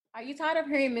Are you tired of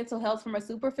hearing mental health from a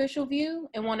superficial view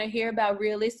and want to hear about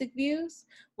realistic views?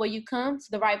 Well, you come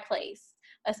to the right place,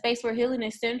 a space where healing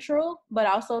is central, but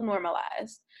also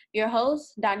normalized. Your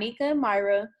hosts, Danica and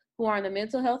Myra, who are in the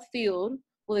mental health field,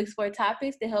 will explore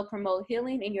topics that help promote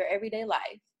healing in your everyday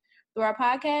life. Through our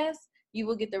podcast, you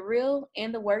will get the real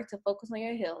and the work to focus on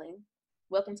your healing.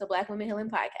 Welcome to Black Women Healing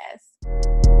Podcast.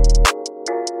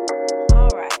 All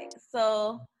right,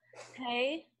 so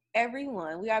hey,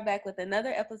 everyone, we are back with another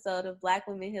episode of Black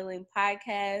Women Healing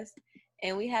Podcast,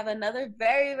 and we have another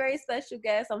very, very special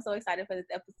guest. I'm so excited for this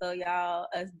episode, y'all.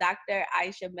 It's Dr.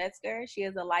 Isha Metzger. She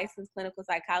is a licensed clinical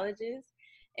psychologist,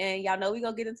 and y'all know we're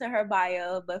going to get into her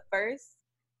bio, but first,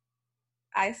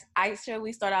 Isha,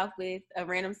 we start off with a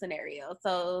random scenario.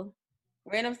 So,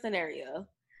 random scenario,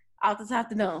 off the top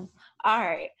of the dome. All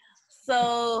right,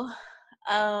 so,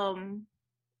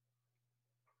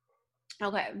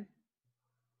 okay.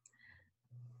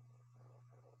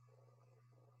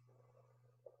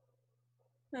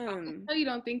 No, you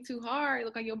don't think too hard.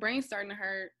 Look like your brain's starting to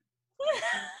hurt.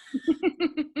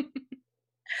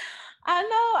 I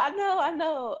know.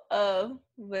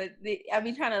 But I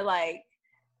be trying to like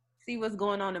see what's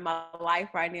going on in my life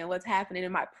right now, what's happening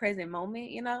in my present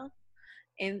moment, you know,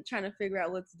 and trying to figure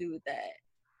out what to do with that.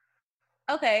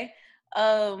 Okay.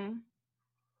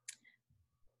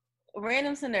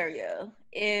 Random scenario.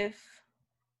 If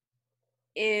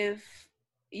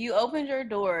you opened your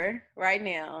door right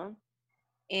now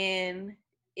and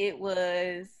it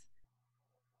was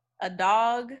a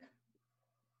dog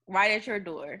right at your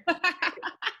door,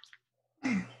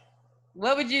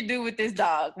 what would you do with this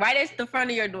dog right at the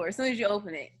front of your door as soon as you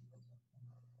open it?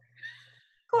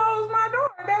 Close my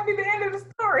door. That'd be the end of the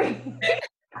story.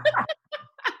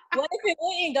 What if it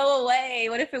wouldn't go away?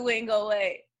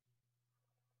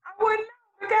 I wouldn't know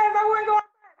because I wouldn't go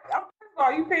outside. First of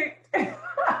all, you picked.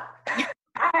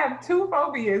 I have two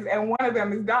phobias, and one of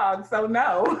them is dogs, so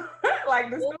no.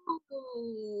 Like the story.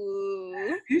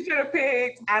 You should have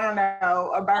picked, I don't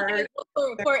know, a bird.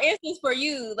 Okay, for instance, for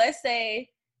you, let's say,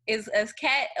 is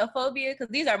cat a phobia? Because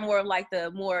these are more of like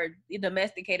the more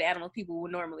domesticated animals people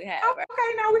would normally have. Oh, right?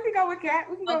 Okay, no, we can go with cat.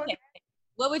 Okay.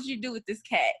 What would you do with this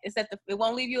cat? Except it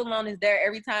won't leave you alone. It's there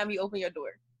every time you open your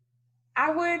door.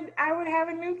 I would have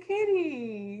a new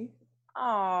kitty.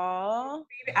 Aww.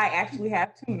 I actually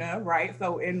have tuna, right?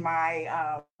 So in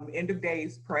my end of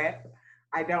days prep,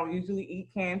 I don't usually eat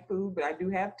canned food, but I do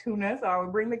have tuna. So I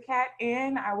would bring the cat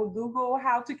in. I would Google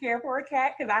how to care for a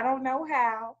cat because I don't know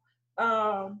how.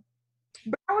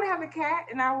 But I would have a cat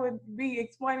and I would be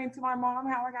explaining to my mom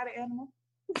how I got an animal.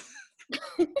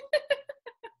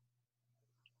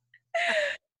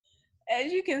 As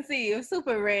you can see, it was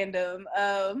super random.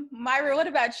 Myra, what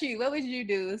about you? What would you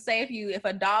do? Say if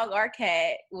a dog or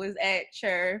cat was at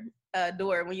your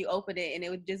door when you opened it and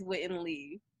it just wouldn't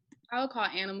leave. I would call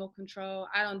animal control.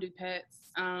 I don't do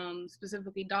pets.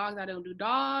 Specifically dogs. I don't do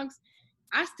dogs.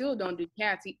 I still don't do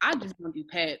cats. I just don't do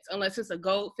pets unless it's a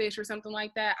goldfish or something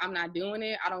like that. I'm not doing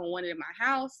it. I don't want it in my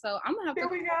house. So I'm gonna have to. Here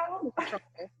we go.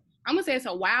 I'm gonna say it's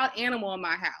a wild animal in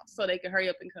my house so they can hurry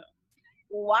up and come.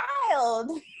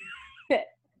 Wild.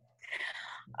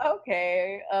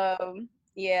 Okay.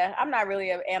 Yeah, I'm not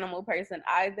really an animal person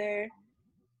either.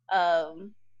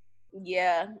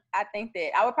 Yeah, I think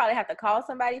that I would probably have to call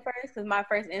somebody first because my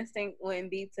first instinct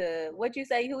wouldn't be to what'd you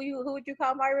say? Who would you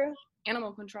call, Myra?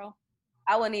 Animal control.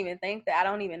 I wouldn't even think that. I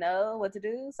don't even know what to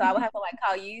do, so I would have to like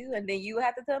call you, and then you would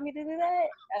have to tell me to do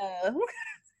that.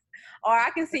 Or I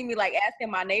can see me like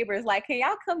asking my neighbors, like, "Can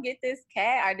y'all come get this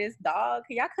cat or this dog?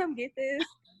 Can y'all come get this?"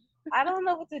 I don't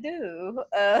know what to do.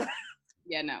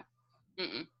 Yeah, no.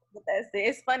 But that's it.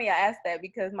 It's funny I asked that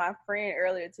because my friend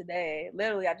earlier today,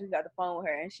 literally I just got the phone with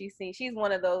her and she's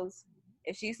one of those,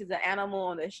 if she sees an animal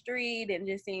on the street and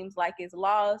just seems like it's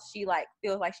lost, she like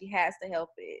feels like she has to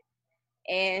help it.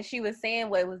 And she was saying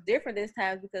what was different this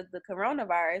time because of the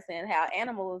coronavirus and how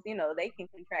animals, you know, they can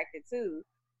contract it too.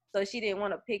 So she didn't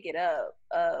want to pick it up.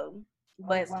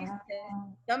 But she said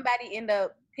somebody ended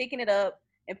up picking it up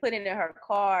and putting it in her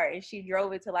car and she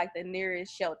drove it to like the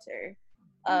nearest shelter.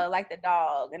 Like the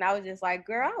dog, and I was just like,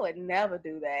 girl, I would never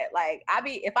do that. Like,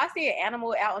 if I see an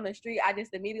animal out on the street, I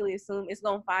just immediately assume it's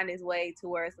gonna find its way to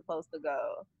where it's supposed to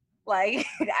go. Like,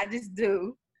 I just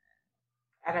do.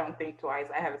 I don't think twice.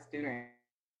 I have a student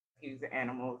who uses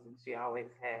animals, and she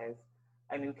always has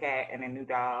a new cat and a new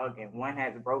dog, and one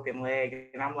has a broken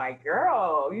leg, and I'm like,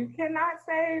 girl, you cannot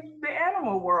save the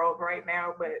animal world right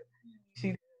now, but she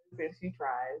does and she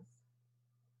tries.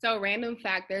 So, random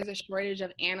fact, there's a shortage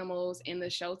of animals in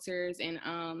the shelters in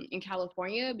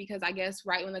California because I guess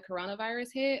right when the coronavirus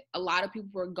hit, a lot of people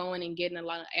were going and getting a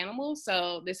lot of animals.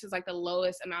 So this is like the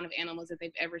lowest amount of animals that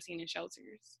they've ever seen in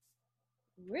shelters.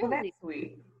 Well, that's Really?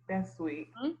 sweet. That's sweet.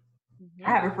 Mm-hmm. I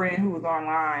have a friend who was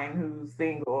online who's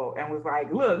single and was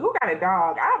like, "Look, who got a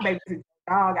dog? I'll babysit your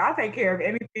dog. I'll take care of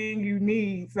anything you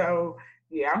need." So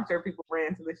yeah, I'm sure people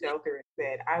ran to the shelter and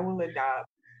said, "I will adopt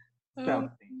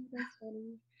something." That's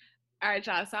funny. All right,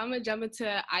 y'all. So I'm going to jump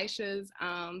into Aisha's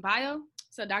bio.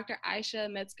 So Dr. Isha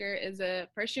Metzger is a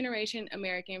first-generation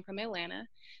American from Atlanta,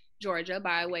 Georgia,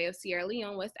 by way of Sierra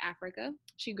Leone, West Africa.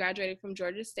 She graduated from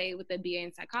Georgia State with a BA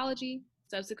in psychology.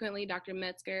 Subsequently, Dr.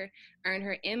 Metzger earned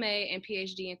her MA and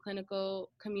PhD in clinical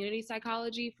community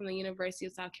psychology from the University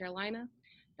of South Carolina.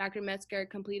 Dr. Metzger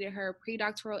completed her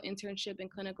predoctoral internship in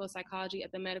clinical psychology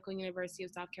at the Medical University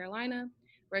of South Carolina,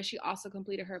 where she also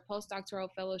completed her postdoctoral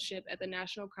fellowship at the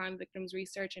National Crime Victims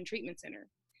Research and Treatment Center.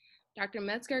 Dr.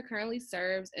 Metzger currently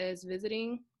serves as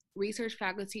visiting research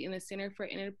faculty in the Center for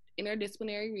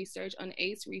Interdisciplinary Research on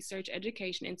AIDS Research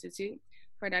Education Institute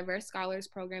for Diverse Scholars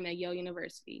program at Yale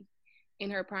University. In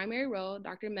her primary role,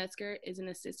 Dr. Metzger is an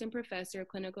assistant professor of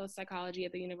clinical psychology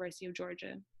at the University of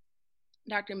Georgia.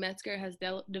 Dr. Metzger has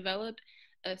developed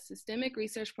a systemic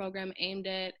research program aimed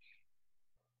at,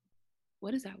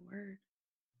 what is that word?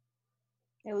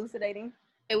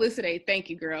 Elucidate. Thank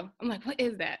you, girl. I'm like, what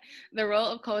is that? The role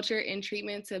of culture in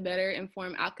treatment to better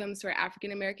inform outcomes for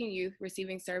African American youth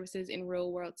receiving services in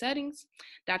real world settings.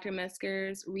 Dr.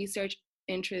 Metzger's research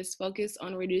interests focus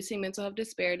on reducing mental health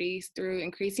disparities through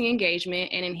increasing engagement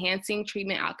and enhancing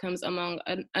treatment outcomes among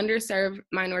underserved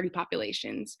minority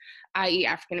populations, i.e.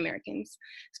 African Americans.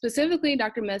 Specifically,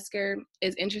 Dr. Metzger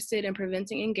is interested in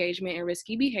preventing engagement in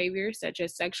risky behaviors such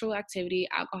as sexual activity,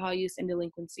 alcohol use, and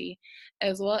delinquency,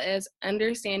 as well as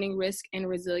understanding risk and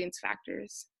resilience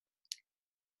factors.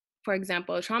 For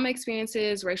example, trauma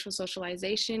experiences, racial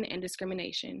socialization, and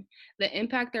discrimination. The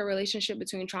impact their relationship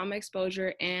between trauma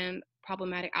exposure and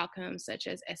problematic outcomes such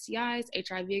as STIs,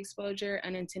 HIV exposure,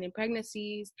 unintended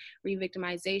pregnancies,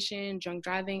 re-victimization, drunk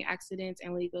driving, accidents,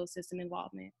 and legal system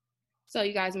involvement. So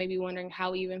you guys may be wondering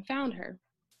how we even found her.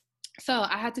 So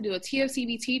I had to do a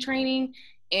TFCBT training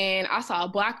and I saw a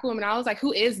Black woman. I was like,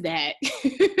 who is that?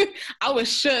 I was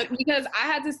shook because I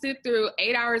had to sit through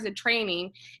 8 hours of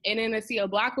training and then to see a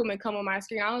Black woman come on my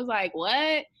screen. I was like,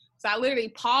 what? So I literally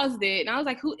paused it and I was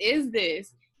like, who is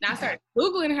this? And I started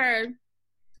Googling her.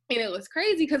 And it was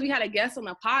crazy because we had a guest on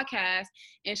the podcast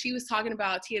and she was talking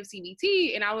about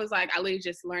TFCBT. And I was like, I literally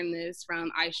just learned this from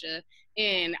Isha.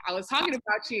 And I was talking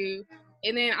about you.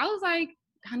 And then I was like,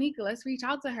 Danica, let's reach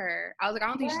out to her. I was like, I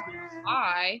don't think she's going to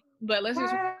reply, but let's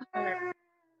just reach out to her.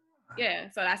 Yeah,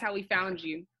 so that's how we found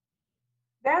you.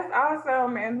 That's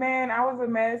awesome. And man, I was a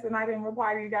mess and I didn't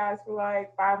reply to you guys for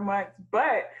like 5 months,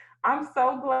 but I'm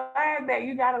so glad that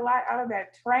you got a lot out of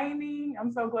that training.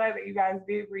 I'm so glad that you guys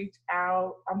did reach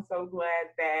out. I'm so glad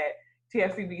that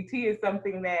TFCBT is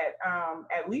something that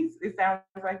at least it sounds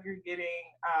like you're getting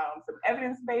some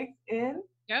evidence-based in.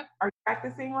 Yep. Are you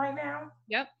practicing right now?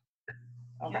 Yep.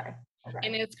 Okay. Okay.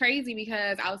 And it's crazy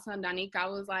because I was telling Danica, I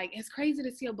was like, it's crazy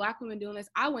to see a Black woman doing this.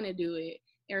 I want to do it.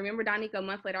 And remember, Danica, a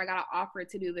month later, I got an offer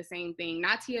to do the same thing.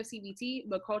 Not TFCBT,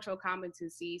 but cultural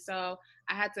competency. So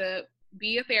I had to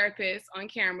be a therapist on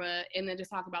camera and then just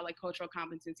talk about like cultural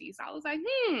competency. So I was like,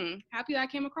 happy that I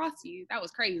came across you. That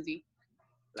was crazy.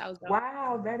 That was dope.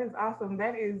 Wow, that is awesome.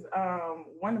 That is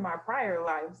one of my prior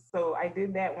lives. So I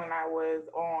did that when I was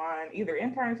on either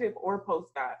internship or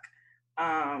postdoc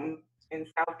in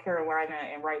South Carolina.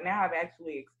 And right now I've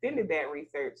actually extended that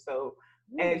research. So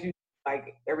as you,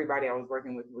 like everybody I was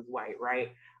working with was white,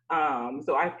 right?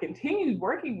 So I've continued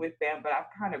working with them, but I've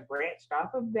kind of branched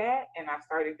off of that and I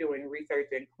started doing research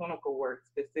and clinical work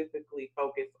specifically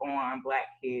focused on Black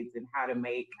kids and how to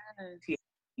make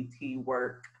TFCBT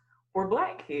work for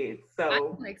Black kids.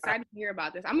 So I'm excited to hear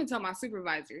about this. I'm gonna tell my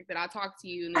supervisor that I talked to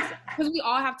you because we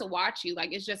all have to watch you.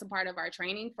 Like it's just a part of our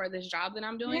training for this job that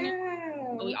I'm doing.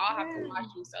 Yeah, but we all have to watch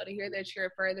you. So to hear that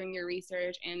you're furthering your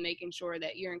research and making sure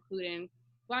that you're including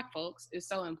Black folks is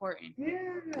so important.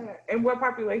 Yeah. And what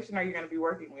population are you going to be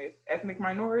working with? Ethnic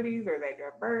minorities or they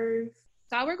diverse?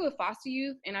 So I work with foster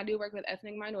youth and I do work with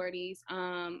ethnic minorities.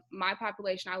 My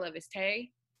population I love is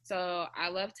Tay. So I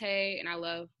love Tay and I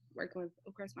love working with,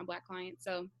 of course, my Black clients.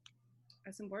 So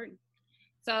that's important.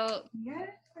 So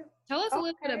tell us a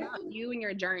little bit about you and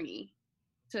your journey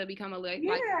to become a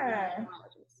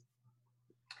psychologist.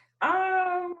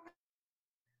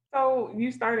 So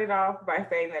you started off by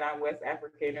saying that I'm West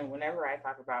African, and whenever I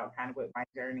talk about kind of what my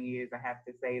journey is, I have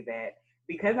to say that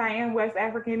because I am West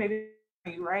African, it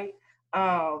right?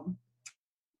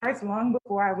 That's long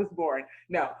before I was born.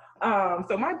 No.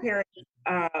 So my parents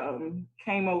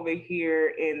came over here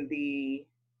in the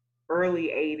early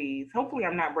 80s. Hopefully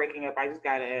I'm not breaking up. I just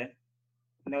got a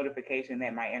notification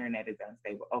that my internet is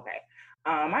unstable. Okay.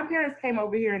 My parents came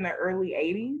over here in the early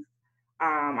 80s.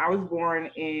 I was born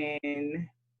in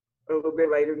a little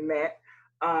bit later than that.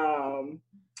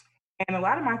 And a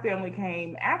lot of my family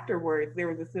came afterwards. There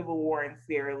was a civil war in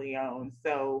Sierra Leone.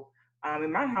 So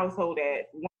in my household at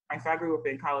one point, so I grew up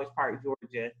in College Park,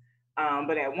 Georgia.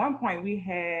 But at one point we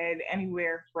had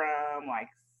anywhere from like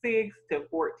 6 to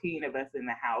 14 of us in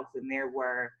the house. And there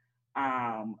were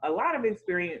a lot of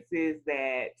experiences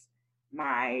that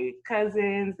my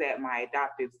cousins, that my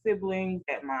adoptive siblings,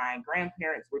 that my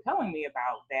grandparents were telling me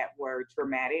about that were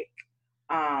traumatic.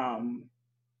 Um,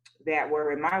 that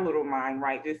were in my little mind,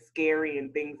 right? Just scary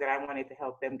and things that I wanted to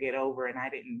help them get over, and I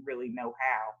didn't really know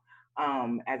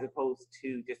how, as opposed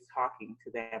to just talking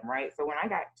to them, right? So when I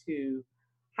got to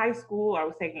high school, I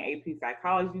was taking AP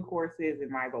psychology courses,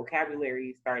 and my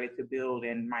vocabulary started to build,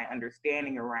 and my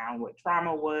understanding around what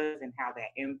trauma was and how that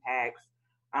impacts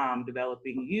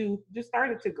developing youth just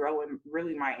started to grow, and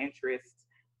really my interest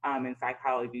in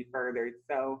psychology furthered.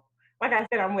 So like I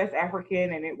said, I'm West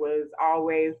African, and it was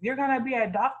always, you're going to be a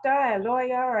doctor, a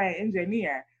lawyer, or an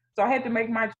engineer. So I had to make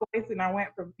my choice, and I went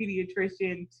from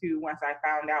pediatrician to, once I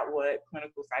found out what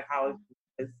clinical psychology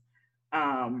was,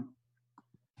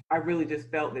 I really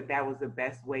just felt that that was the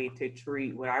best way to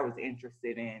treat what I was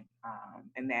interested in,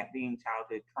 and that being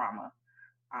childhood trauma.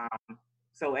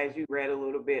 So as you read a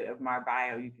little bit of my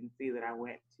bio, you can see that I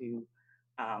went to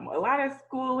a lot of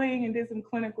schooling and did some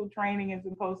clinical training and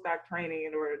some postdoc training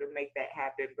in order to make that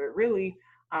happen. But really,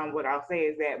 what I'll say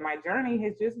is that my journey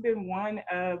has just been one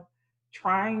of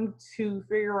trying to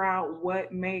figure out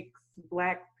what makes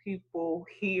Black people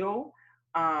heal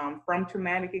from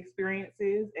traumatic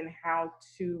experiences, and how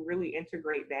to really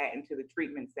integrate that into the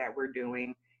treatments that we're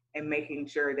doing, and making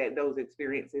sure that those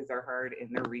experiences are heard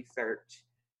in the research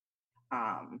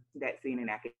that's seen in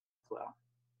academia as well.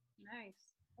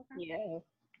 Nice. Okay. Yeah.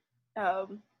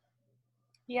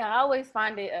 Yeah, I always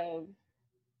find it,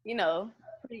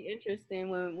 pretty interesting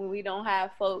when we don't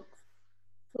have folks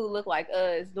who look like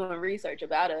us doing research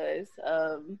about us.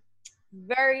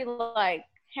 Very like,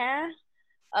 huh?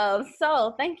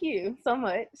 So thank you so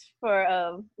much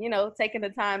for, taking the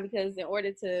time, because in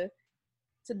order to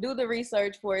do the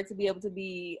research for it to be able to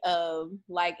be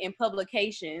like in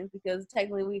publications, because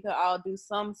technically we could all do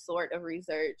some sort of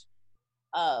research.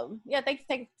 Yeah, thanks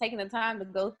for taking the time to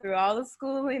go through all the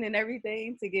schooling and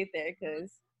everything to get there, because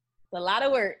it's a lot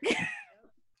of work.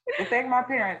 Well, thank my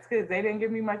parents, because they didn't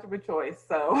give me much of a choice.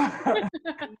 So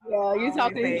yeah, you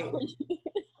talk to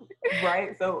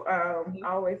right. So I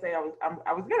always say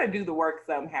I was gonna do the work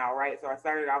somehow, right? So I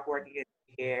started off working in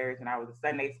cares, and I was a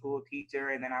Sunday school teacher,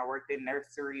 and then I worked in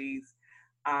nurseries.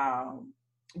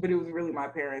 But it was really my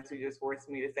parents who just forced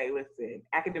me to say, listen,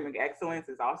 academic excellence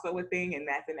is also a thing, and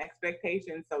that's an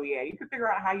expectation. So yeah, you can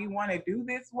figure out how you want to do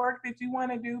this work that you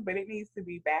want to do, but it needs to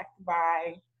be backed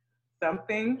by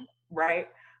something, right?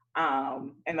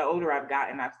 And the older I've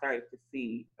gotten, I've started to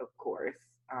see, of course,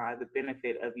 the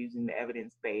benefit of using the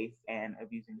evidence base and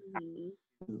of using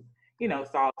to,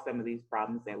 solve some of these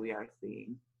problems that we are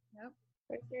seeing. Yep,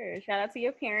 for sure. Shout out to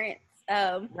your parents.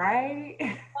 Right.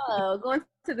 Going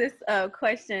to this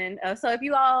question. So if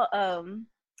you all,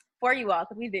 for you all,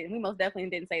 because we most definitely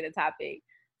didn't say the topic.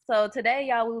 So today,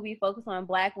 y'all, we will be focused on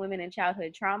Black women and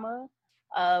childhood trauma.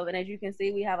 And as you can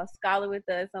see, we have a scholar with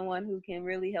us, someone who can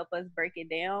really help us break it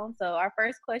down. So our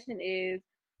first question is,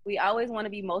 we always want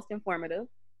to be most informative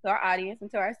to our audience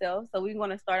and to ourselves. So we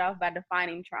want to start off by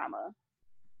defining trauma.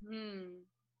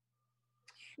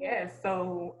 Yeah,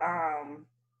 so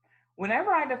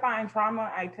whenever I define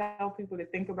trauma, I tell people to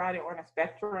think about it on a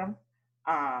spectrum.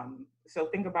 So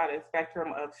think about a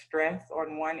spectrum of stress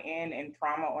on one end and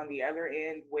trauma on the other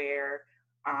end, where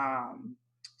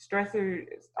stressors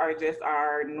are just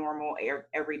our normal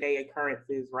everyday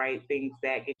occurrences, right? Things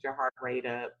that get your heart rate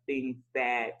up, things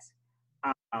that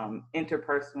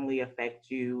interpersonally affect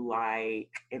you,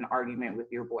 like an argument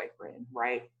with your boyfriend,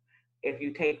 right? If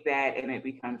you take that and it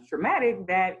becomes traumatic,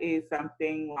 that is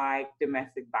something like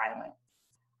domestic violence.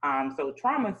 So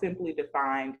trauma simply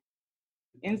defined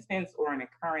an instance or an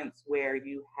occurrence where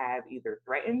you have either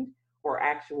threatened or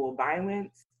actual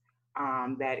violence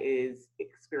that is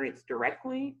experienced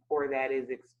directly or that is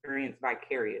experienced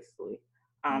vicariously.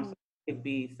 So it could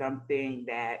be something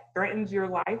that threatens your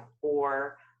life,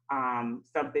 or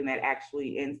something that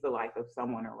actually ends the life of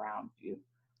someone around you.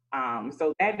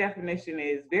 So that definition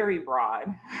is very broad.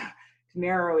 To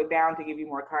narrow it down to give you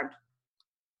more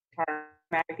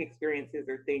traumatic experiences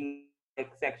are things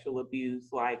like sexual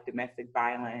abuse, like domestic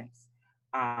violence,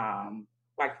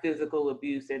 like physical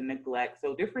abuse and neglect.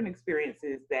 So different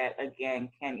experiences that, again,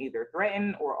 can either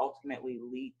threaten or ultimately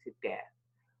lead to death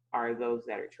are those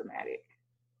that are traumatic.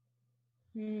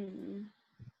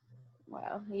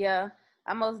 Wow. Yeah.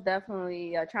 I most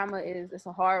definitely, trauma is, it's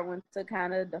a hard one to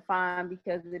kind of define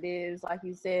because it is, like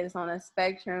you said, it's on a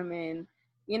spectrum, and,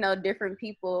 different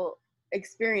people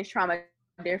experience trauma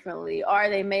differently, or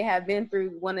they may have been through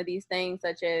one of these things,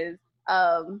 such as,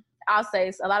 I'll say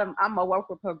it's a lot of, I'm a work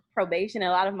with probation, and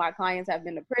a lot of my clients have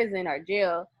been to prison or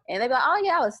jail, and they be like, oh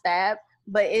yeah, I was stabbed.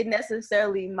 But it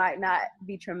necessarily might not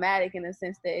be traumatic in the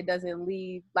sense that it doesn't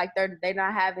leave, like they're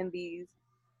not having these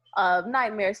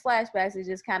nightmares, flashbacks. Is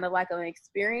just kind of like an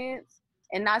experience,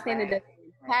 and not saying it doesn't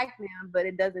impact them, but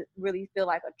it doesn't really feel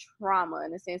like a trauma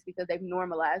in a sense because they've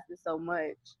normalized it so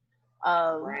much.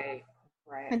 Right.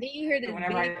 And then you hear this. So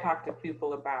whenever I talk to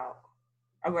people about,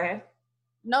 oh, go ahead.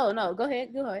 No, go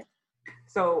ahead.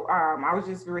 So I was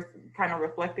just kind of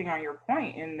reflecting on your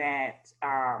point in that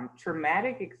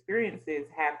traumatic experiences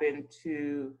happen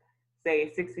to,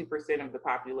 say, 60% of the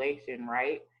population,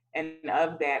 right? And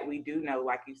of that, we do know,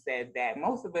 like you said, that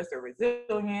most of us are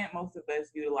resilient. Most of us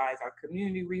utilize our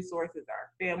community resources,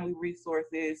 our family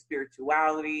resources,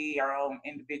 spirituality, our own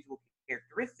individual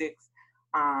characteristics.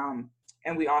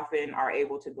 And we often are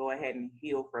able to go ahead and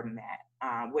heal from that.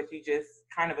 What you just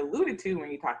kind of alluded to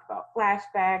when you talked about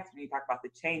flashbacks, when you talk about the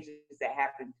changes that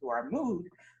happen to our mood,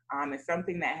 is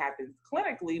something that happens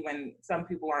clinically when some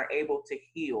people aren't able to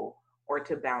heal or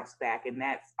to bounce back, and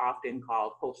that's often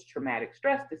called post-traumatic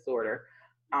stress disorder.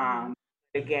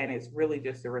 Again, it's really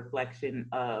just a reflection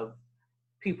of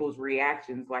people's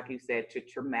reactions, like you said, to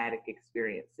traumatic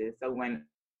experiences. So when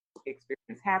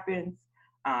experience happens,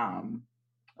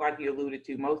 like you alluded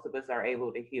to, most of us are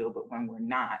able to heal, but when we're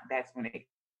not, that's when it gets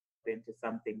into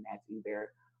something that's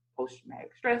either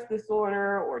post-traumatic stress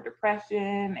disorder or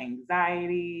depression,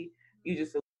 anxiety. You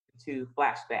just alluded to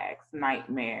flashbacks,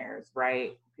 nightmares,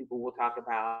 right? People will talk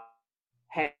about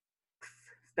headaches,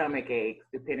 stomach aches,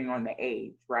 depending on the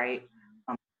age, right?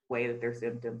 The way that their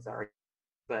symptoms are.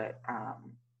 But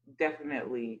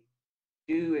definitely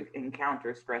do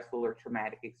encounter stressful or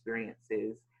traumatic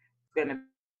experiences. It's going to be an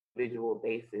individual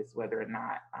basis whether or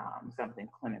not something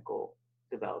clinical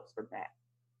develops from that.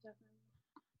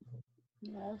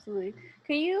 Yeah, absolutely.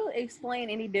 Can you explain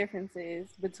any differences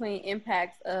between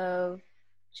impacts of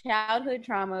childhood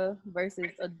trauma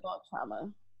versus adult trauma?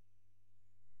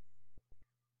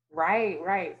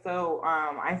 Right. So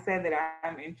I said that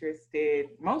I'm interested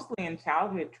mostly in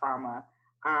childhood trauma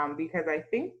because I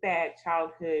think that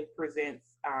childhood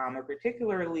presents a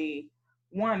particularly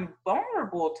one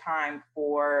vulnerable time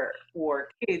for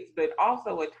kids, but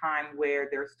also a time where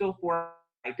they're still forming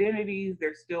identities.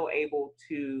 They're still able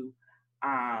to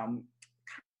um,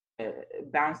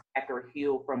 bounce back or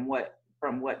heal from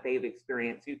what they've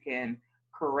experienced. You can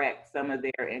correct some of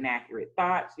their inaccurate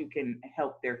thoughts. You can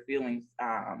help their feelings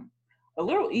a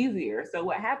little easier. So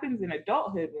what happens in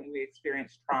adulthood when we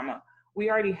experience trauma, we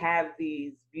already have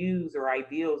these views or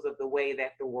ideals of the way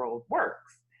that the world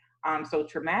works. So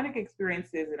traumatic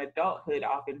experiences in adulthood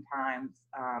oftentimes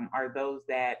are those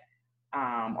that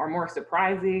are more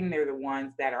surprising. They're the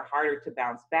ones that are harder to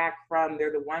bounce back from.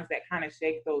 They're the ones that kind of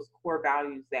shake those core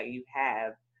values that you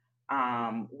have.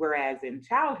 Whereas in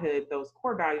childhood, those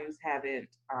core values haven't,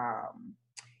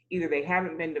 either they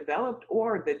haven't been developed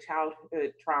or the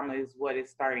childhood trauma is what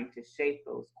is starting to shape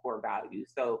those core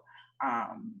values. So,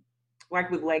 like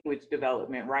with language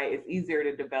development, right? It's easier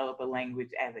to develop a language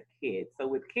as a kid. So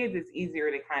with kids, it's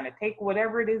easier to kind of take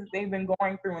whatever it is they've been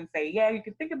going through and say, yeah, you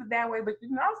can think of it that way, but you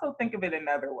can also think of it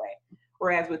another way.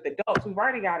 Whereas with adults, we've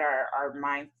already got our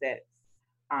mindsets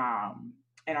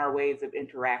and our ways of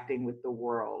interacting with the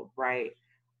world, right?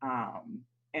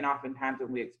 And oftentimes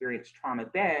when we experience trauma,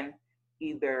 then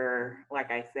either,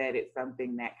 like I said, it's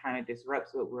something that kind of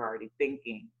disrupts what we're already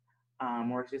thinking,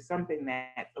 or it's just something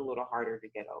that's a little harder to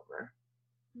get over.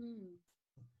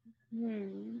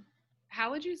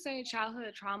 How would you say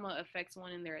childhood trauma affects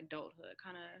one in their adulthood?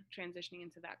 Kind of transitioning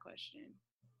into that question.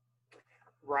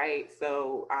 Right.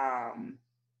 So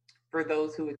for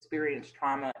those who experience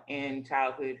trauma in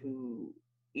childhood who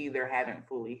either haven't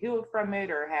fully healed from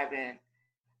it or haven't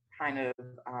kind of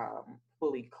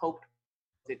fully coped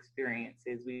with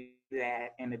experiences, we see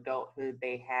that in adulthood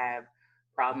they have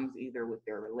problems either with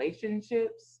their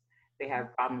relationships, they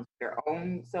have problems with their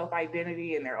own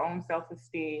self-identity and their own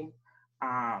self-esteem.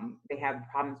 They have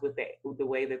problems with the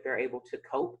way that they're able to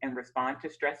cope and respond to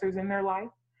stressors in their life.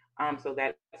 So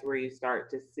that's where you start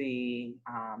to see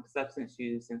substance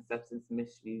use and substance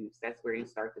misuse. That's where you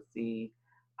start to see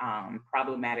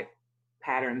problematic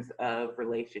patterns of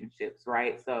relationships,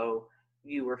 right? So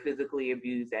you were physically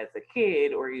abused as a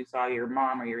kid, or you saw your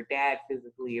mom or your dad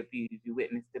physically abused, you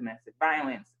witnessed domestic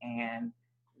violence, and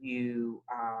you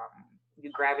you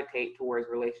gravitate towards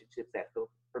relationships that feel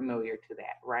familiar to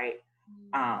that, right?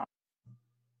 Um,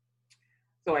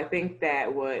 so I think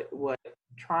that what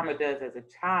trauma does as a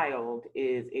child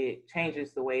is it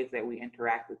changes the ways that we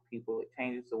interact with people. It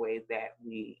changes the ways that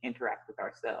we interact with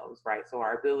ourselves, right? So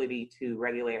our ability to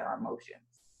regulate our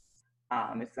emotions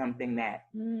is something that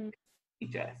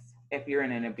teach us. If you're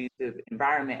in an abusive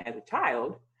environment as a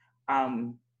child,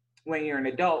 um, when you're an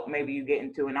adult, maybe you get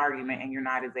into an argument and you're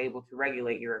not as able to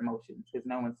regulate your emotions because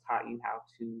no one's taught you how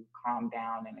to calm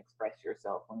down and express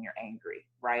yourself when you're angry,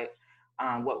 right?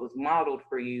 What was modeled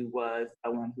for you was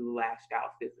someone who lashed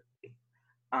out physically.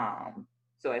 Um,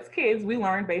 so as kids, we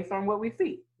learn based on what we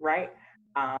see, right?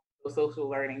 Social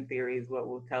learning theories what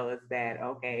will tell us that,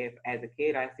 okay, if as a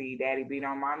kid I see daddy beat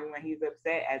on mommy when he's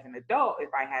upset, as an adult, if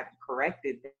I haven't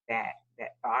corrected that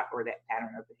thought or that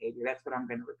pattern of behavior, that's what I'm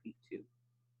going to repeat too.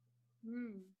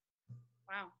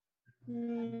 Wow.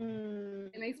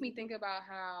 It makes me think about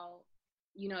how,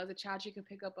 you know, as a child you could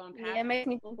pick up on patterns. Yeah, it makes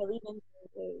me think of even.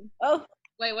 Oh,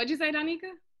 wait, what'd you say,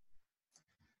 Danica?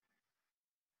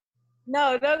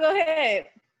 No, go ahead.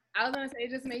 I was gonna say, it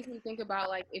just makes me think about,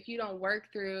 like, if you don't work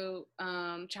through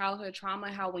childhood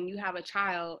trauma, how when you have a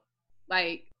child,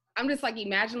 like, I'm just like,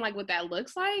 imagine like what that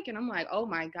looks like, and I'm like, oh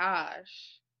my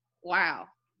gosh, wow.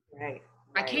 Right.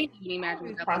 I can't even imagine. All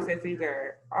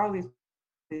these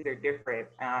processes are different.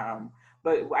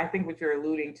 But I think what you're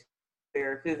alluding to,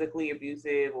 they're physically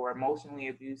abusive or emotionally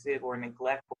abusive or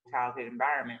neglectful childhood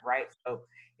environment, right? So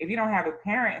if you don't have a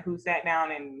parent who sat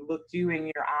down and looked you in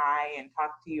your eye and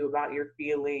talked to you about your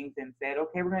feelings and said,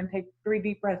 okay, we're going to take 3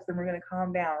 deep breaths and we're going to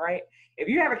calm down, right? If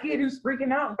you have a kid who's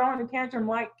freaking out and throwing a tantrum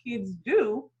like kids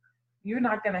do, you're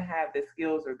not going to have the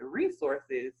skills or the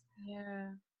resources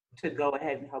to go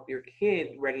ahead and help your kid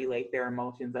regulate their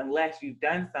emotions unless you've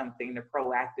done something to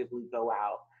proactively go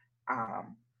out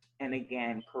and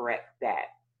again correct that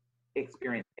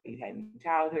experience that you had in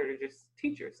childhood or just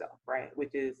teach yourself, right?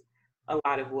 Which is a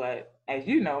lot of what, as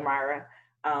you know, Myra,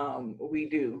 we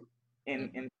do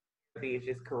in therapy is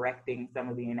just correcting some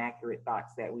of the inaccurate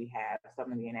thoughts that we have,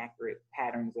 some of the inaccurate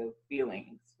patterns of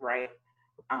feelings, right?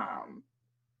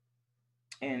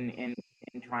 In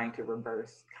trying to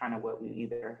reverse kind of what we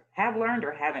either have learned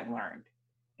or haven't learned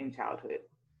in childhood.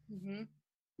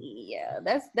 Yeah,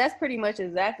 that's pretty much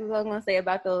exactly what I was gonna say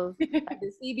about those like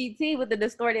the CBT with the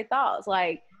distorted thoughts.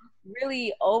 Like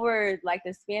really over like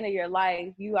the span of your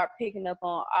life, you are picking up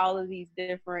on all of these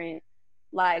different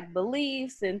like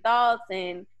beliefs and thoughts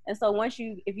and so once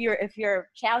you if your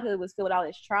childhood was filled with all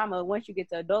this trauma, once you get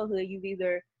to adulthood, you've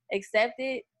either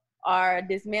accepted or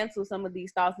dismantle some of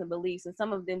these thoughts and beliefs, and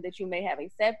some of them that you may have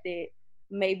accepted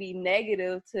may be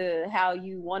negative to how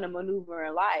you want to maneuver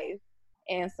in life.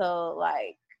 And so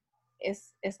like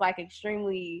it's like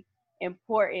extremely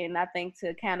important, I think,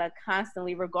 to kind of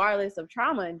constantly, regardless of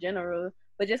trauma in general,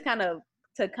 but just kind of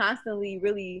to constantly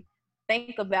really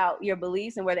think about your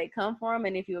beliefs and where they come from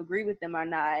and if you agree with them or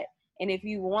not. And if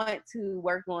you want to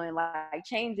work on like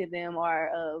changing them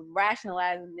or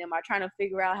rationalizing them or trying to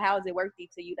figure out how is it worthy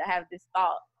to you to have this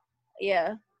thought.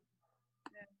 Yeah,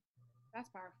 that's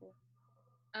powerful.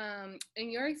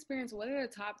 In your experience, what are the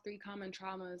top 3 common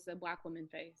traumas that Black women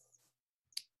face?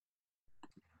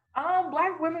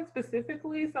 Black women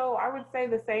specifically. So I would say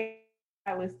the same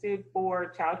I listed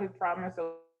for childhood trauma,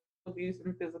 so abuse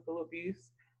and physical abuse.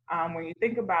 When you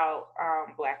think about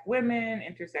Black women,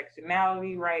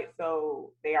 intersectionality, right?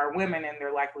 So they are women and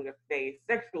they're likely to face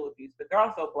sexual abuse, but they're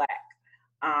also Black.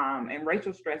 And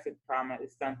racial stress and trauma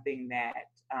is something that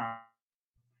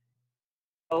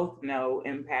both know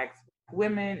impacts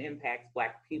women, impacts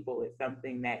Black people. It's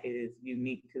something that is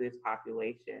unique to this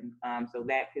population. So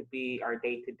that could be our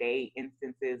day-to-day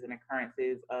instances and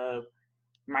occurrences of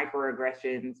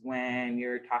microaggressions when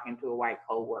you're talking to a white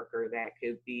coworker. That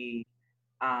could be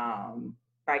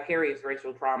vicarious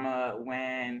racial trauma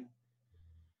when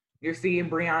you're seeing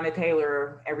Breonna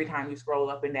Taylor every time you scroll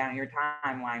up and down your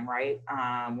timeline, right?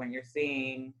 When you're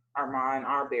seeing Ahmaud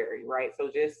Arbery, right?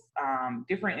 So just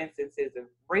different instances of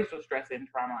racial stress and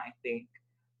trauma, I think,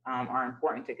 are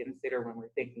important to consider when we're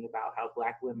thinking about how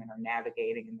Black women are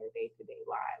navigating in their day-to-day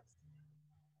lives.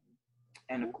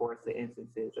 And of course, the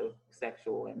instances of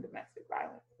sexual and domestic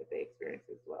violence that they experience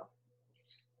as well.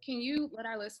 Can you let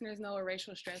our listeners know what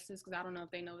racial stress is? Because I don't know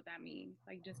if they know what that means.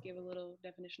 Like, just give a little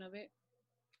definition of it.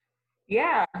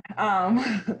 Yeah. Um,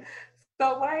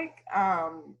 so like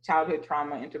childhood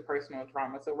trauma, interpersonal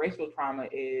trauma. So racial trauma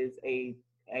is a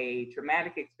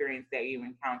traumatic experience that you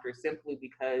encounter simply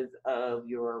because of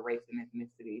your race and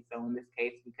ethnicity. So in this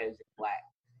case, because you're Black.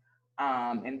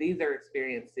 And these are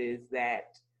experiences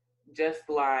that, just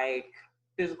like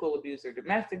physical abuse or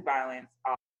domestic violence,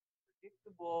 are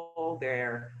predictable,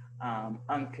 they're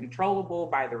uncontrollable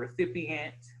by the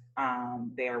recipient.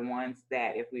 They are ones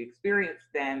that, if we experience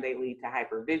them, they lead to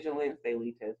hypervigilance, they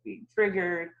lead to us being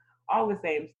triggered, all the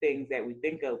same things that we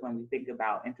think of when we think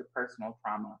about interpersonal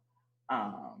trauma.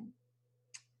 Um,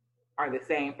 are the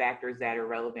same factors that are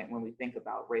relevant when we think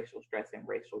about racial stress and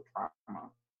racial trauma.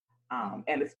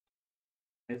 And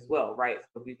as well, right?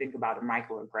 So if you think about a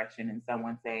microaggression and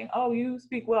someone saying, "Oh, you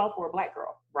speak well for a Black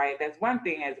girl," right? That's one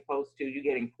thing, as opposed to you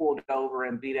getting pulled over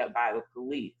and beat up by the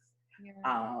police.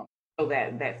 Yeah. So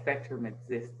that spectrum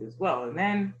exists as well. And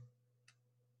then,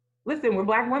 listen, we're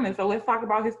Black women, so let's talk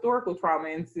about historical trauma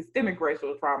and systemic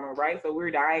racial trauma, right? So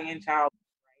we're dying in childhood.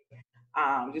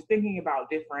 Just thinking about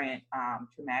different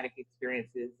traumatic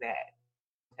experiences that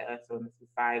to us on the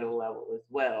societal level as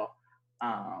well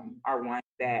are ones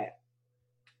that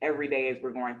every day as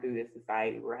we're going through this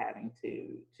society, we're having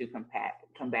to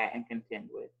combat and contend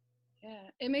with. Yeah,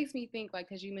 it makes me think, like,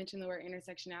 because you mentioned the word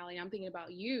intersectionality, I'm thinking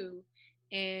about you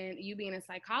and you being a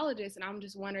psychologist, and I'm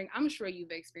just wondering, I'm sure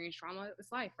you've experienced trauma.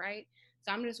 It's life, right?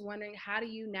 So I'm just wondering, how do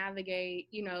you navigate,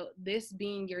 this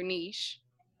being your niche,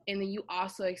 and then you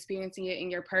also experiencing it in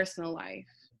your personal life?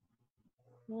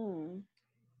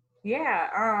 Yeah,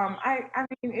 I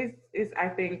mean, it's I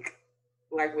think,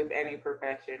 like with any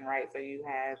profession, right? So you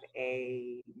have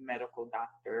a medical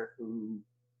doctor who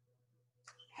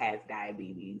has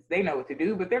diabetes. They know what to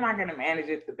do, but they're not going to manage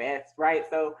it the best, right?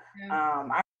 So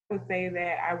I would say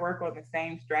that I work on the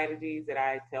same strategies that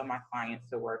I tell my clients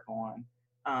to work on.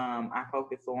 I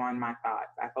focus on my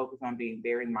thoughts. I focus on being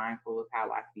very mindful of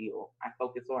how I feel. I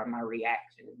focus on my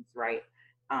reactions, right?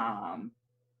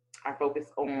 I focus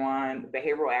on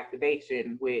behavioral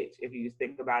activation, which, if you just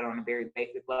think about it on a very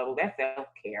basic level, that's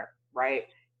self-care, right?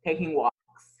 Taking walks,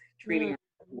 treating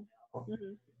well,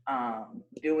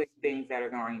 doing things that are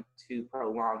going to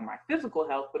prolong my physical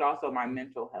health, but also my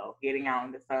mental health. Getting out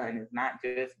in the sun is not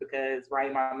just because,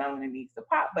 right, my melanin needs to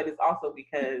pop, but it's also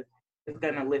because it's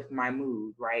going to lift my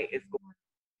mood, right? It's going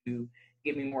to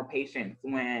give me more patience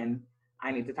when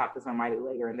I need to talk to somebody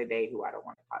later in the day who I don't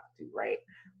want to talk to, right?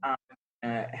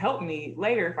 Help me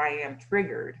later if I am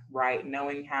triggered, right?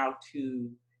 Knowing how to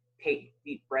take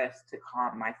deep breaths to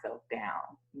calm myself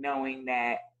down, knowing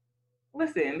that,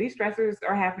 listen, these stressors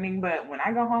are happening, but when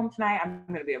I go home tonight, I'm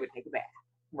going to be able to take a bath,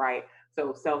 right?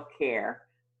 So self-care,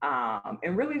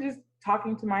 and really just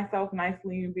talking to myself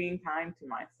nicely and being kind to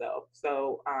myself.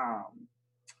 So,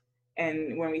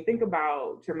 and when we think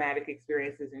about traumatic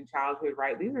experiences in childhood,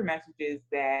 right, these are messages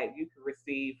that you can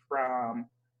receive from,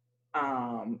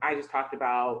 I just talked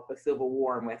about a civil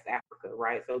war in West Africa,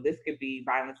 right? So this could be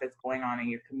violence that's going on in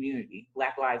your community,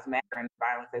 Black Lives Matter, and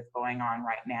violence that's going on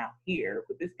right now here.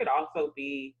 But this could also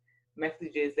be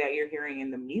messages that you're hearing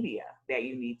in the media that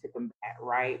you need to combat,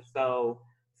 right? So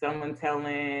someone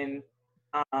telling,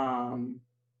 I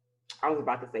was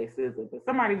about to say SZA, but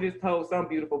somebody just told some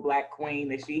beautiful Black queen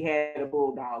that she had a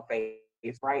bulldog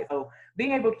face, right? So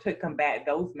being able to combat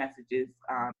those messages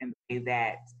in the way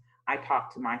that I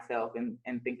talk to myself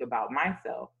and think about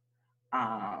myself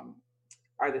are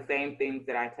the same things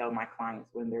that I tell my clients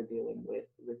when they're dealing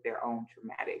with their own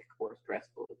traumatic or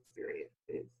stressful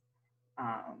experiences.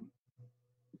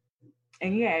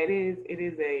 And yeah, it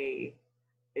is a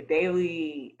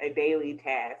daily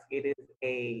task. It is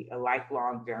a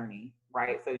lifelong journey,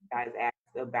 right? So you guys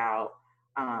asked about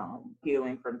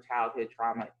healing from childhood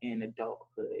trauma in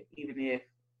adulthood. Even if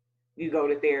you go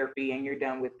to therapy and you're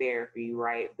done with therapy,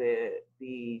 right?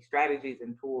 The strategies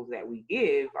and tools that we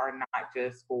give are not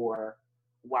just for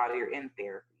while you're in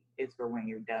therapy. It's for when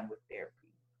you're done with therapy.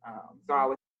 So I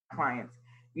always tell clients,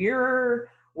 you're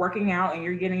working out and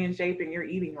you're getting in shape and you're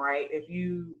eating right. If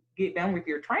you get done with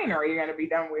your trainer, are you going to be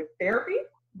done with therapy,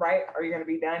 right? Are you going to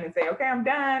be done and say, okay, I'm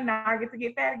done, now I get to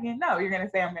get fat again? No, you're going to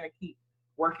say, I'm going to keep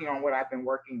working on what I've been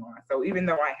working on. So even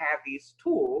though I have these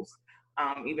tools,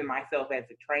 even myself as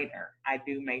a trainer, I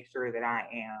do make sure that I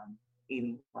am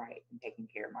eating right and taking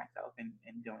care of myself and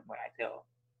doing what I tell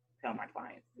my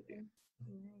clients to do.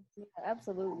 Yeah,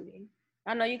 absolutely.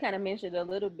 I know you kind of mentioned a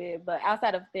little bit, but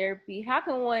outside of therapy, how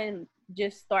can one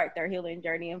just start their healing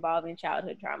journey involving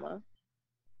childhood trauma?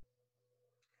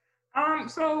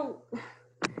 So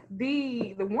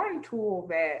the one tool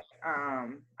that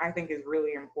I think is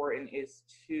really important is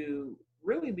to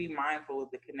really be mindful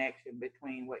of the connection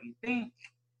between what you think,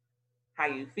 how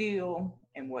you feel,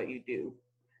 and what you do.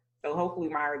 So hopefully,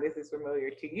 Myra, this is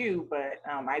familiar to you, but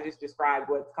I just described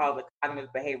what's called the cognitive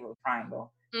behavioral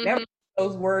triangle. Never use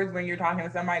those words when you're talking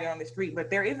to somebody on the street, but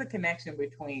there is a connection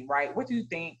between, right, what you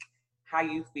think, how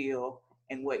you feel,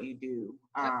 and what you do.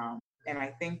 And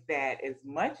I think that as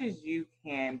much as you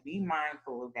can be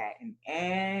mindful of that in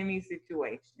any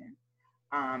situation,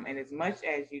 and as much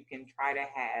as you can try to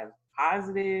have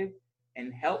positive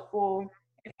and helpful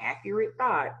and accurate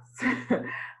thoughts,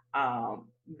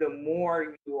 the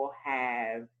more you will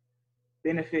have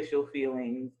beneficial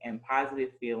feelings and positive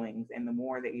feelings, and the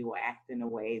more that you will act in a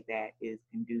way that is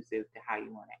conducive to how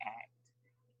you want to act.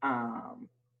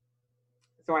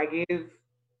 So I give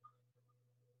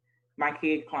my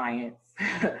kid clients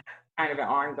kind of an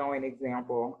ongoing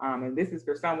example. And this is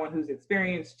for someone who's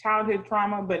experienced childhood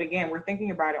trauma, but again, we're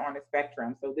thinking about it on a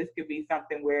spectrum. So this could be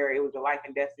something where it was a life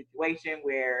and death situation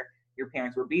where your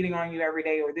parents were beating on you every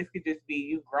day, or this could just be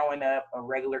you growing up a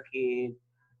regular kid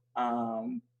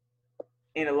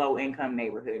in a low income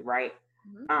neighborhood, right?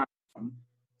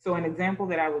 So an example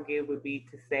that I would give would be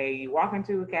to say you walk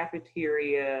into a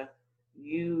cafeteria,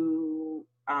 you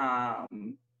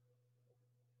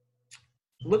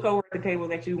look over at the table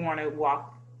that you want to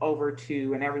walk over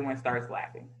to, and everyone starts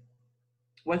laughing.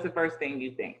 What's the first thing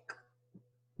you think?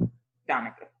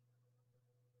 Donica.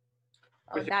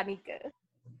 Danica.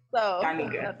 So,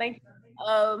 Danica. thank you.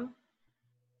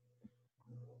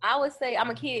 I would say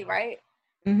I'm a kid, right?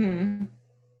 Mm-hmm.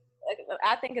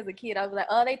 I think as a kid, I was like,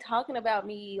 oh, they talking about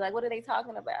me. Like, what are they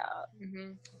talking about?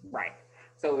 Mm-hmm. Right.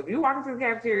 So if you walk into the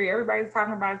cafeteria, everybody's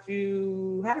talking about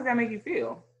you. How does that make you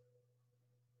feel?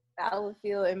 I would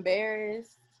feel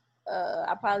embarrassed.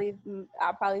 I probably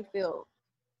feel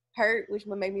hurt, which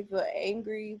would make me feel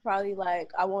angry. Probably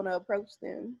like I want to approach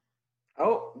them.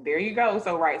 Oh, there you go.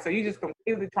 So right. So you just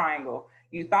completed the triangle.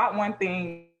 You thought one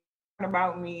thing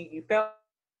about me. You felt,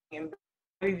 and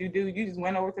what did you do? You just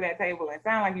went over to that table and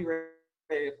sounded like you were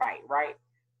ready to fight, right?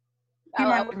 Keep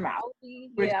my mouth.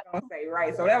 Which I don't say,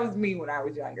 right? So that was me when I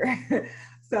was younger.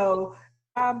 So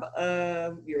job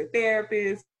of your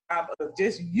therapist, job of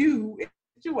just you in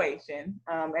the situation,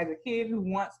 as a kid who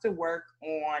wants to work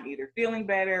on either feeling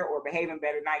better or behaving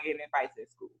better, not getting in fights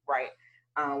at school, right?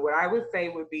 What I would say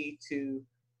would be to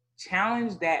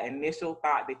challenge that initial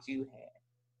thought that you had.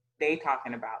 They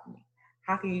talking about me.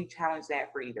 How can you challenge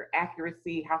that for either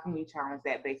accuracy? How can you challenge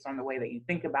that based on the way that you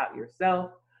think about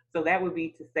yourself? So that would be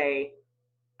to say,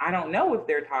 I don't know if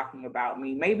they're talking about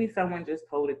me. Maybe someone just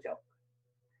told a joke.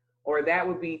 Or that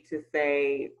would be to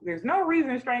say, there's no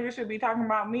reason strangers should be talking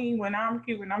about me when I'm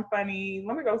cute and I'm funny.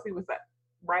 Let me go see what's up,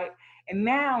 right? And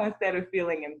now instead of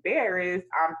feeling embarrassed,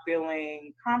 I'm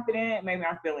feeling confident. Maybe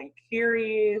I'm feeling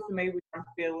curious. Maybe I'm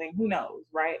feeling, who knows,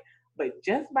 right? But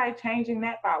just by changing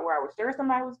that thought where I was sure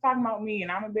somebody was talking about me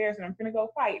and I'm embarrassed and I'm gonna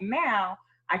go fight, now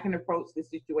I can approach the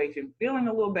situation feeling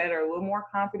a little better, a little more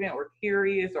confident or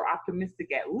curious or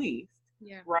optimistic at least,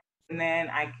 right? And then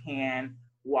I can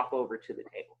walk over to the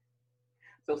table.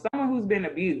 So someone who's been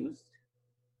abused,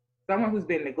 someone who's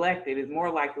been neglected is more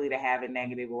likely to have a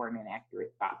negative or an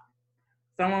inaccurate thought.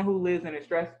 Someone who lives in a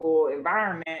stressful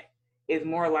environment is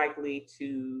more likely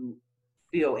to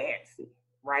feel antsy,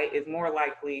 right? Is more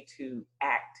likely to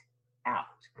act out.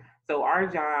 So our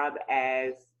job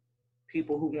as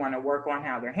people who want to work on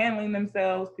how they're handling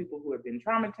themselves, people who have been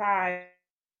traumatized,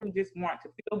 who just want to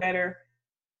feel better,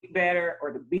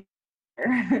 or to be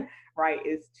better, right,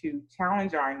 is to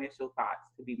challenge our initial thoughts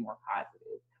to be more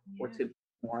positive, or to be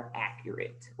more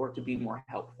accurate, or to be more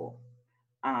helpful.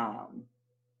 And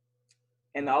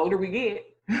the older we get,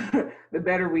 the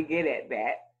better we get at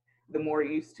that, the more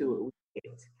used to it we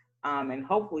get. And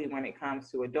hopefully when it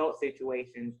comes to adult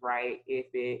situations, right, if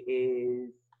it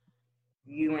is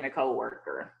you and a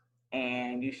coworker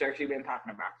and you sure she's been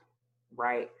talking about you,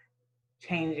 right,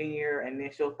 changing your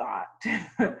initial thought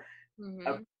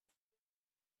of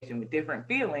with different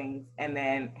feelings and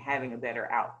then having a better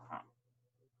outcome.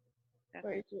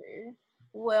 For sure.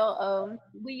 Well,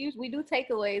 we do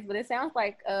takeaways, but it sounds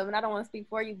like, and I don't want to speak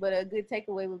for you, but a good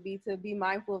takeaway would be to be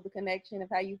mindful of the connection of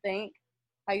how you think,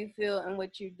 how you feel, and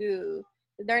what you do.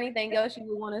 Is there anything else you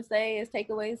would want to say as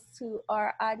takeaways to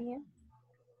our audience?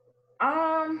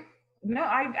 No,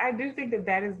 I do think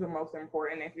that is the most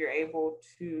important. If you're able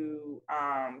to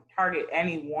target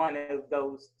any one of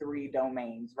those three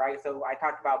domains, right? So I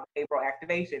talked about behavioral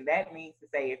activation. That means to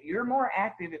say, if you're more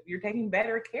active, if you're taking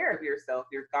better care of yourself,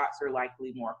 your thoughts are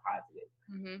likely more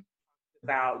positive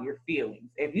about your feelings.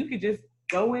 If you could just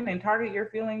go in and target your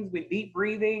feelings with deep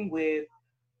breathing, with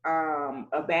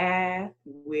a bath,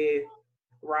 with,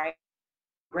 right,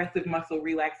 aggressive muscle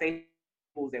relaxation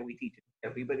tools that we teach in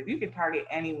therapy. But if you can target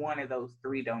any one of those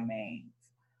 3 domains,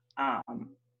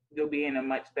 you'll be in a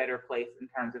much better place in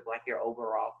terms of like your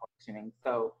overall functioning.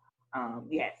 So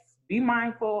yes, be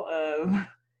mindful of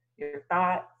your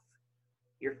thoughts,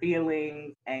 your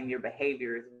feelings, and your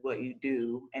behaviors, what you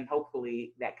do, and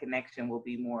hopefully that connection will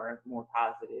be more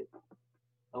positive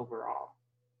overall.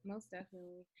 Most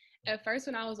definitely. At first,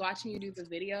 when I was watching you do the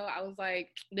video, I was like,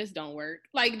 this don't work.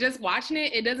 Like, just watching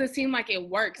it, it doesn't seem like it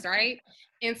works, right?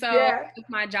 And so it's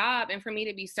my job, and for me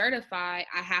to be certified,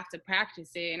 I have to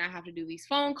practice it, and I have to do these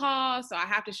phone calls, so I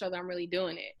have to show that I'm really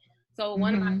doing it. So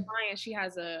one of my clients, she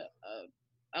has a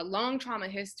long trauma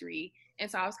history, and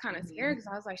so I was kind of scared because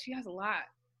I was like, she has a lot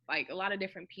of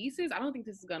different pieces. I don't think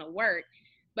this is gonna work.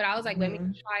 But I was like, let me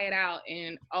try it out.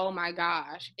 And oh my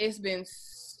gosh, it's been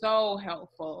so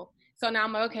helpful. So now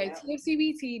I'm like, okay,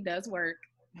 TFCBT does work.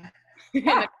 And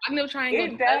the cognitive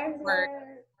triangle does work.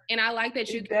 And I like that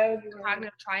you can do the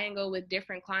cognitive triangle with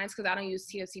different clients, because I don't use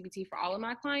TFCBT for all of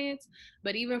my clients.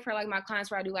 But even for like my clients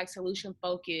where I do like solution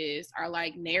focus or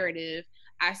like narrative,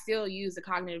 I still use the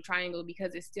cognitive triangle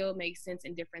because it still makes sense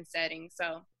in different settings.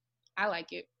 So I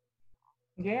like it.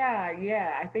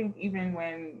 Yeah. I think even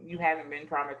when you haven't been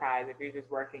traumatized, if you're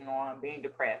just working on being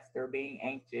depressed or being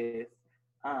anxious,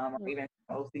 or even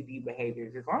OCD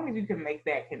behaviors, as long as you can make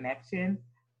that connection,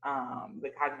 the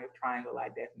cognitive triangle, I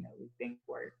definitely think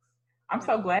works. I'm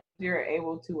so glad you're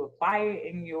able to apply it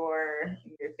in your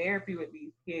therapy with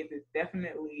these kids. It's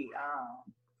definitely,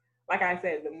 like I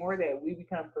said, the more that we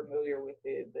become familiar with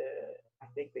it, I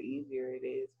think the easier it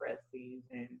is for us to use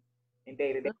in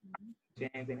day-to-day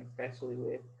and especially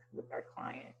with our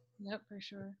clients. Yep, for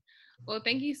sure. Well,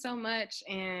 thank you so much.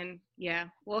 And yeah,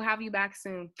 we'll have you back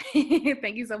soon.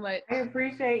 Thank you so much. I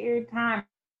appreciate your time.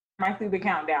 I see the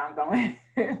countdown going.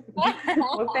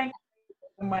 Well, thank you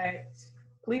so much.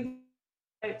 Please,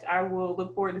 I will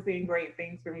look forward to seeing great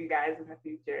things from you guys in the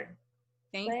future.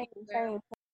 Thank you.